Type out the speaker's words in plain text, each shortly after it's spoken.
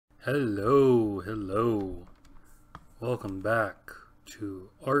Hello. Welcome back to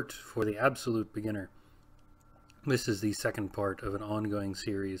Art for the Absolute Beginner. This is the second part of an ongoing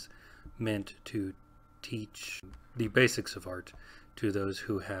series meant to teach the basics of art to those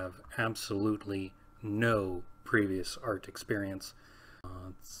who have absolutely no previous art experience.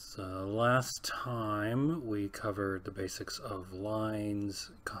 Last time we covered the basics of lines,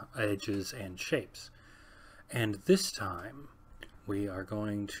 edges, and shapes. And this time we are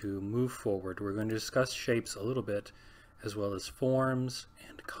going to move forward. We're going to discuss shapes a little bit, as well as forms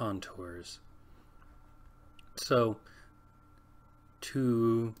and contours. So,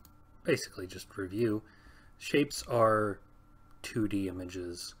 to basically just review, shapes are 2D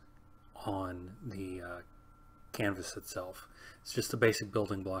images on the canvas itself. It's just the basic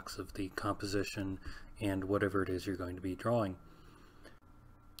building blocks of the composition and whatever it is you're going to be drawing.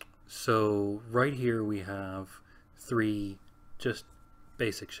 So right here we have three just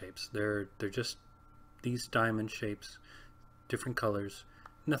basic shapes. They're just these diamond shapes, different colors,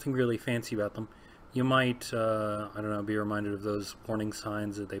 nothing really fancy about them. You might, I don't know, be reminded of those warning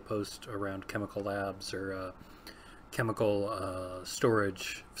signs that they post around chemical labs or chemical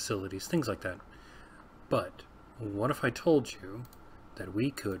storage facilities, things like that. But what if I told you that we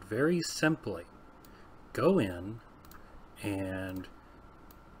could very simply go in and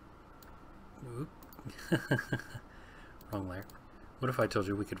wrong layer. What if I told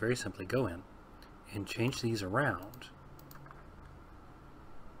you we could very simply go in and change these around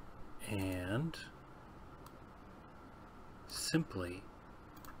and simply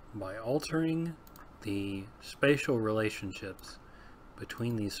by altering the spatial relationships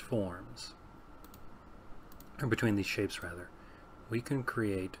between these forms, or between these shapes rather, we can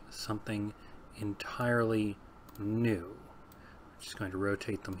create something entirely new. I'm just going to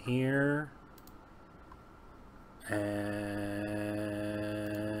rotate them here. And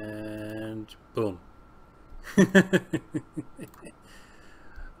boom.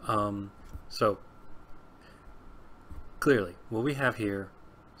 So clearly what we have here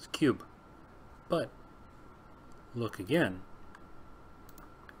is a cube, but look again,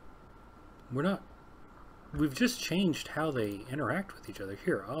 we've just changed how they interact with each other.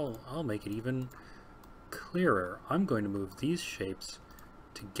 Here, I'll make it even clearer. I'm going to move these shapes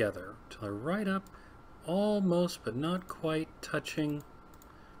together till they're right up, almost but not quite touching.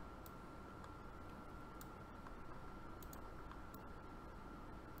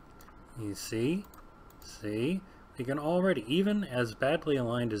 You see, we can already, even as badly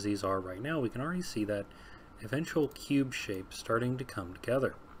aligned as these are right now, we can already see that eventual cube shape starting to come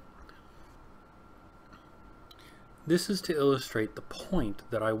together. This is to illustrate the point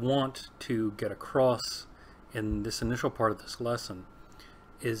that I want to get across in this initial part of this lesson,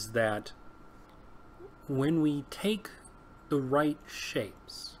 is that when we take the right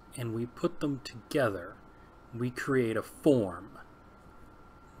shapes and we put them together, we create a form.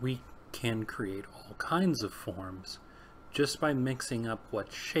 We can create all kinds of forms just by mixing up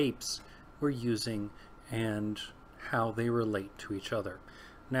what shapes we're using and how they relate to each other.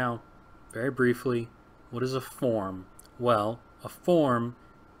 Now, very briefly, what is a form? Well, a form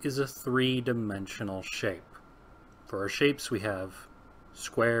is a three-dimensional shape. For our shapes, we have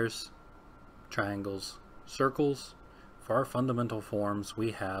squares, triangles, circles. For our fundamental forms,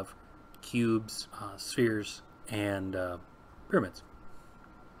 we have cubes, spheres, and pyramids.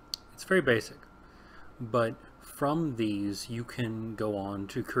 It's very basic, but from these you can go on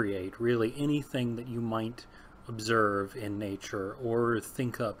to create really anything that you might observe in nature or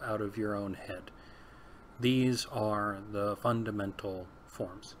think up out of your own head. These are the fundamental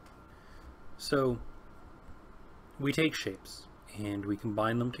forms. So we take shapes and we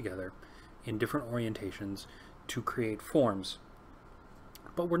combine them together in different orientations to create forms.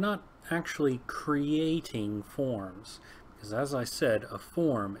 But we're not actually creating forms, because as I said, a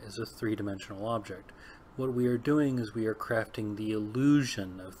form is a three-dimensional object. What we are doing is we are crafting the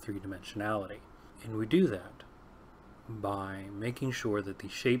illusion of three-dimensionality. And we do that by making sure that the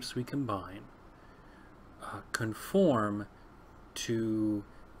shapes we combine conform to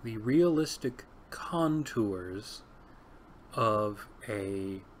the realistic contours of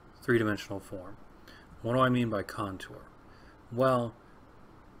a three-dimensional form. What do I mean by contour? Well,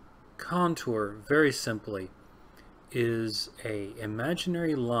 contour, very simply, is an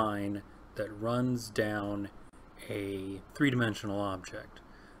imaginary line that runs down a three-dimensional object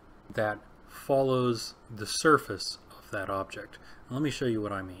that follows the surface of that object. Let me show you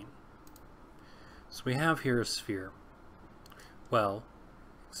what I mean. So we have here a sphere. Well,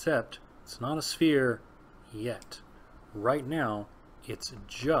 except it's not a sphere yet. Right now, it's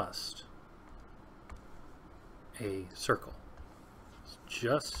just a circle. It's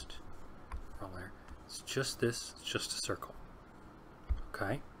just, it's just this, it's just a circle.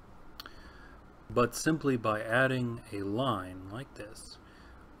 Okay? But simply by adding a line like this,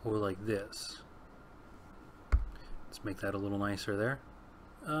 or like this, let's make that a little nicer there.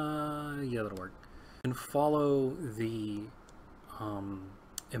 Yeah, that'll work. And follow the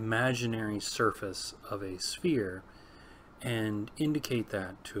imaginary surface of a sphere and indicate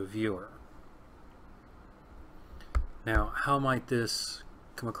that to a viewer. Now, how might this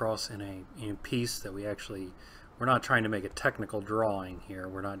come across in a piece that we're not trying to make a technical drawing here,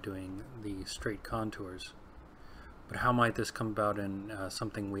 we're not doing the straight contours, but how might this come about in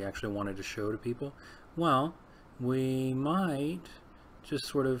something we actually wanted to show to people? Well, we might just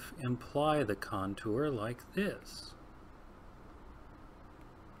sort of imply the contour like this.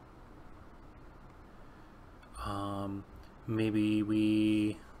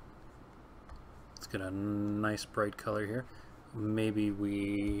 Maybe let's get a nice bright color here. Maybe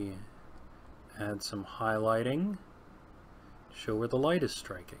we add some highlighting, show where the light is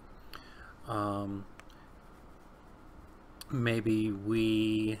striking. Maybe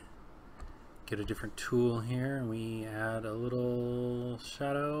we get a different tool here and we add a little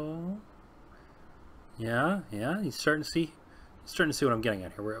shadow. Yeah, you're starting to see what I'm getting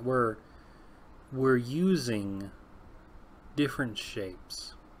at here. We're using different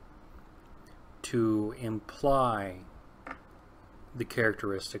shapes to imply the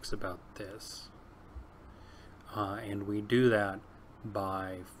characteristics about this, and we do that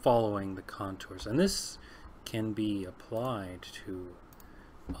by following the contours, and this can be applied to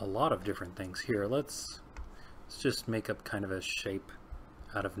a lot of different things. Here, let's just make up kind of a shape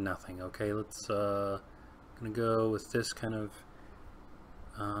out of nothing. Okay, let's gonna go with this kind of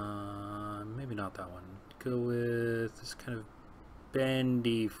maybe not that one. Go with this kind of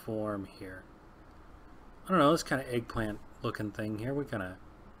bendy form here. I don't know, this kind of eggplant looking thing here.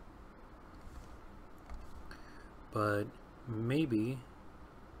 But maybe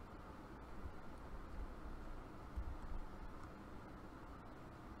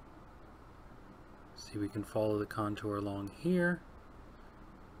see, we can follow the contour along here,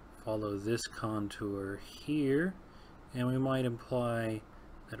 follow this contour here, and we might imply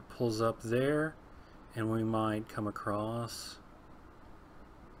that it pulls up there, and we might come across,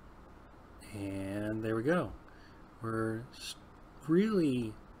 and there we go. We're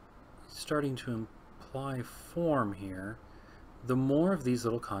really starting to imply form here the more of these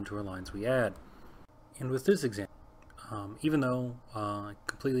little contour lines we add. And with this example, even though I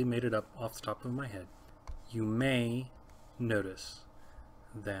completely made it up off the top of my head, you may notice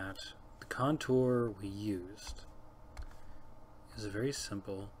that the contour we used is a very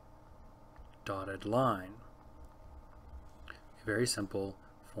simple dotted line, a very simple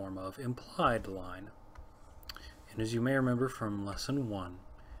form of implied line. And as you may remember from lesson 1,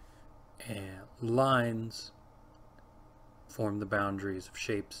 lines form the boundaries of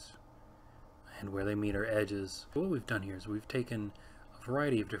shapes and where they meet our edges. What we've done here is we've taken a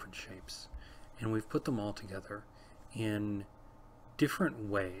variety of different shapes and we've put them all together in different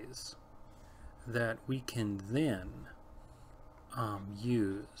ways that we can then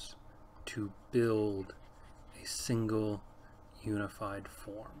use to build a single unified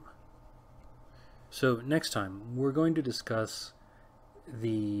form. So next time we're going to discuss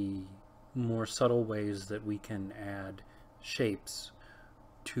the more subtle ways that we can add shapes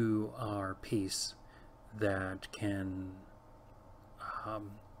to our piece that can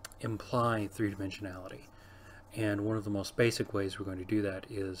imply three-dimensionality. And one of the most basic ways we're going to do that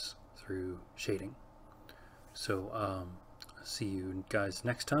is through shading. So see you guys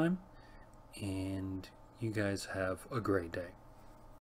next time, and you guys have a great day.